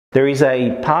There is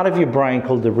a part of your brain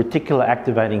called the reticular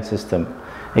activating system.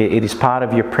 It is part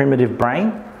of your primitive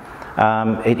brain.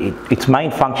 Its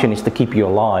main function is to keep you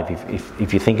alive.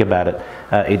 If you think about it,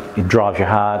 it drives your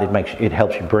heart, it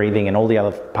helps your breathing and all the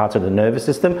other parts of the nervous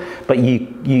system. But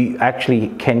you actually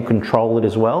can control it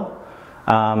as well.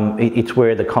 It's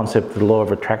where the concept of the law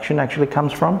of attraction actually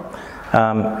comes from.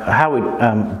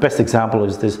 Best example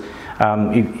is this.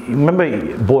 You remember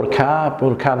you bought a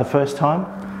car the first time,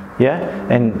 yeah,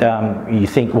 and you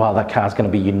think, wow, that car's going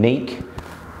to be unique.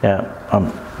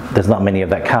 There's not many of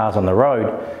that cars on the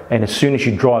road, and as soon as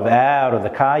you drive out of the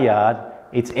car yard,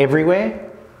 it's everywhere.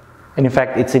 And in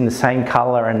fact, it's in the same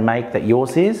colour and make that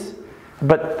yours is,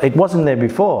 but it wasn't there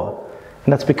before.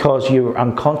 And that's because your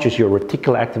unconscious, your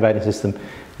reticular activating system,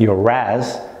 your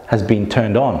RAS, has been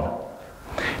turned on.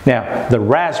 Now, the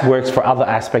RAS works for other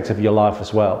aspects of your life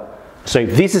as well. So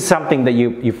if this is something that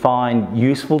you find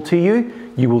useful to you,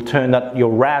 your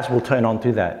RAS will turn on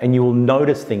to that, and you will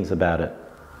notice things about it.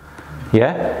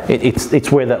 Yeah,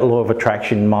 it's where that law of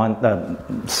attraction,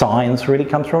 science really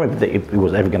comes from. If it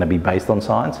was ever going to be based on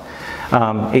science,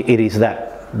 it is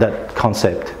that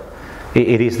concept.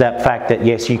 It is that fact that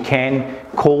yes, you can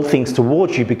call things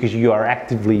towards you because you are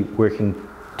actively working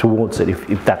towards it.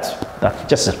 If that's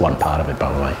just one part of it,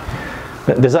 by the way.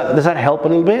 Does that help a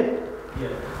little bit? Yeah.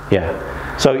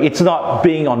 Yeah. So it's not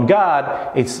being on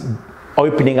guard. It's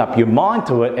opening up your mind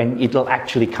to it, and it'll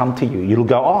actually come to you. You'll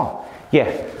go, oh,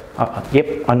 yeah.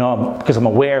 Yep, I know, because I'm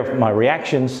aware of my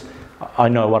reactions, I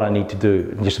know what I need to do,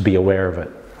 and just be aware of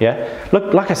it. Yeah?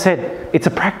 Look, like I said, it's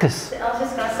a practice. I was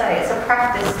just going to say, it's a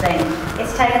practice thing.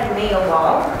 It's taken me a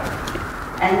while,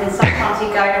 and then sometimes you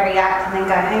go to react and then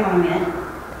go, hang on a minute,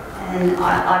 and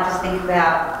I just think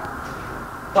about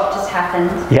what just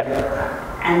happened. Yep.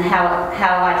 And how I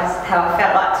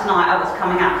felt like tonight. I was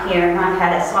coming up here and I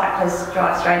had a cyclist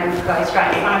drive straight and go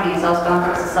straight in front of me as I was going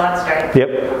across the side street.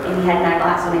 Yep. And he had no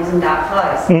lights on, he was in dark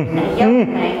clothes. And he yelled at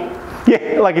me.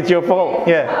 Yeah, like it's your fault.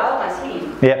 Yeah. I almost hit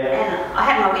him. Yep. And I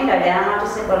had my window down and I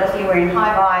just said, well, if you were in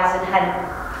high vis and had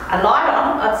a light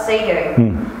on, I'd see you.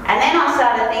 And then I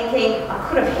started thinking, I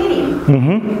could have hit him.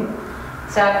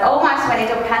 So I almost went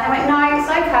into a panic. I went, no, it's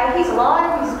okay, he's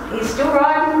alive, he's still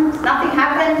riding, nothing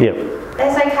happened. Yep.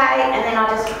 That's okay, and then I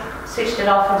just switched it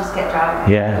off and just kept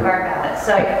driving. Yeah. Don't worry about it.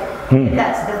 So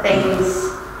that's the things.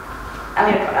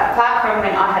 I mean, apart from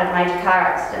when I had a major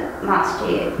car accident last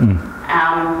year,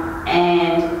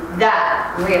 and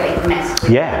that really messed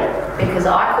with me because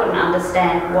I couldn't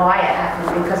understand why it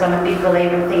happened, because I'm a big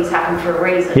believer in things happen for a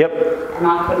reason. Yep. And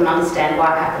I couldn't understand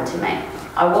why it happened to me.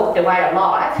 I walked away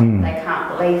alive. They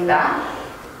can't believe that.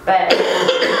 But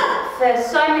for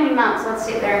so many months I'd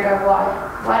sit there and go,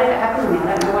 why did it happen to me?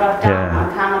 I don't know what I've done. I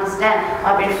can't understand.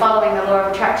 I've been following the law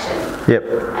of attraction. Yep.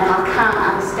 And I can't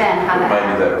understand how that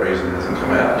happened. Maybe that reason hasn't come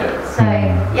out yet. So,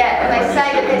 yeah, when they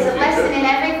say that there's a lesson in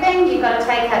everything, you've got to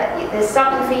there's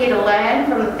something for you to learn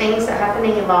from the things that happen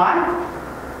in your life.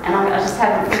 And I just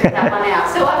haven't figured that one out.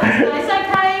 So I just go, it's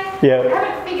okay. I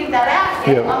haven't figured that out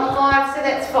yet. I'm alive, so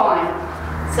that's fine.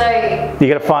 So you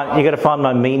got to find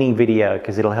my meaning video,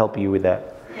 because it'll help you with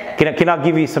that. Yeah. Can I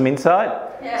give you some insight?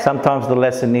 Yeah. Sometimes the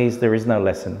lesson is there is no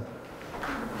lesson.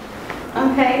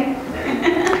 Okay.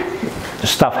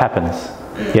 Stuff happens.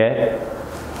 Yeah.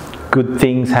 Good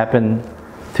things happen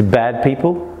to bad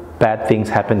people. Bad things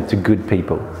happen to good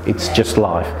people. It's just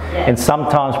life. Yeah. And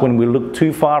sometimes when we look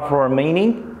too far for a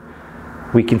meaning,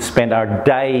 we can spend our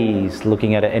days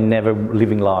looking at it and never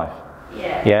living life.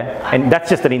 Yeah, and that's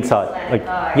just an insight. Like,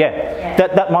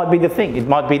 that might be the thing. It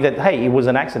might be that, hey, it was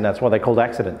an accident. That's why they're called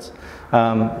accidents.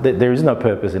 There is no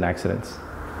purpose in accidents.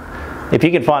 If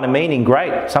you can find a meaning,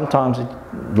 great. Sometimes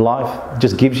life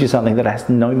just gives you something that has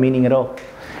no meaning at all.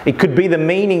 It could be the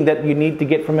meaning that you need to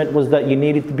get from it was that you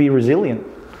needed to be resilient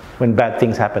when bad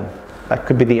things happen. That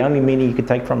could be the only meaning you could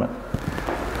take from it.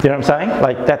 You know what I'm saying?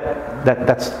 Like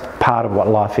that's part of what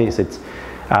life is. It's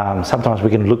sometimes we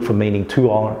can look for meaning too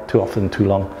often, too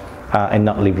long, and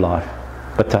not live life.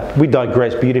 But we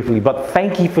digress beautifully. But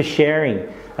thank you for sharing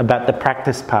about the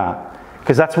practice part,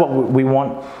 because that's what we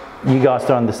want you guys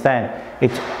to understand.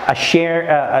 It's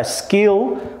a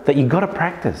skill that you got to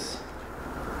practice,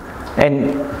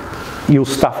 and you'll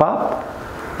stuff up.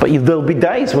 But there'll be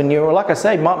days when you're, like I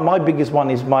say, my biggest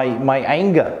one is my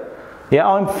anger. Yeah,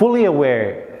 I'm fully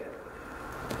aware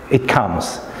it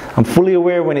comes. I'm fully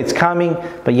aware when it's coming,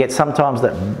 but yet sometimes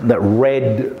that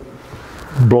red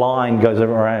blind goes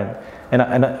around, and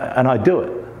I do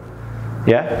it.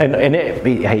 Yeah,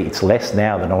 hey, it's less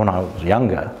now than when I was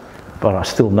younger, but I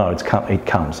still know it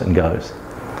comes and goes.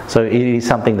 So it is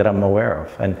something that I'm aware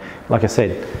of, and like I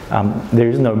said, there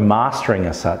is no mastering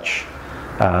as such.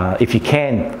 If you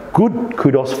can, good,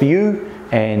 kudos for you,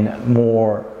 and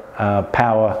more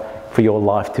power for your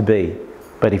life to be.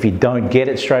 But if you don't get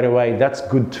it straight away, that's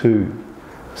good too.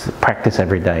 So practice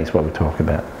every day is what we talk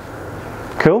about.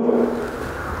 Cool?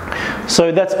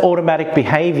 So that's automatic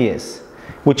behaviours,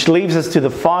 which leaves us to the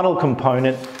final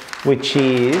component, which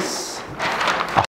is